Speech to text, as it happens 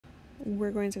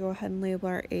we're going to go ahead and label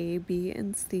our A, B,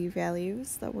 and C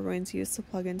values that we're going to use to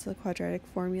plug into the quadratic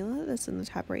formula that's in the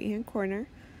top right hand corner.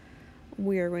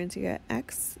 We are going to get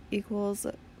x equals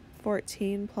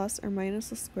 14 plus or minus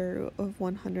the square root of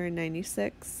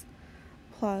 196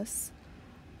 plus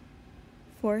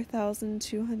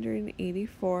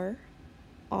 4,284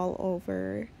 all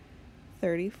over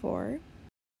 34.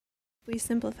 If we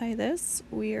simplify this,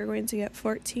 we are going to get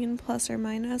 14 plus or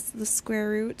minus the square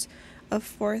root of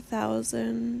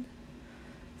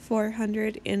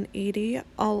 4,480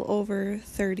 all over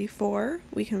 34.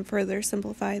 We can further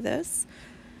simplify this.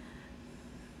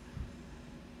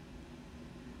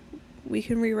 We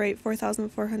can rewrite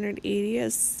 4,480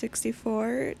 as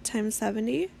 64 times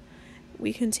 70.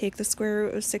 We can take the square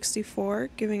root of 64,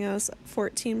 giving us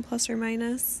 14 plus or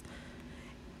minus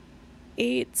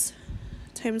 8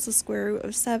 times the square root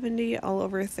of 70 all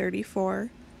over 34.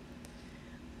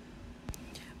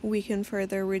 We can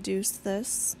further reduce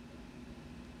this,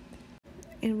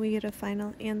 and we get a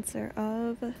final answer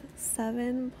of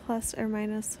 7 plus or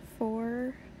minus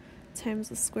 4 times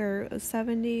the square root of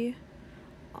 70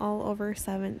 all over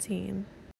 17.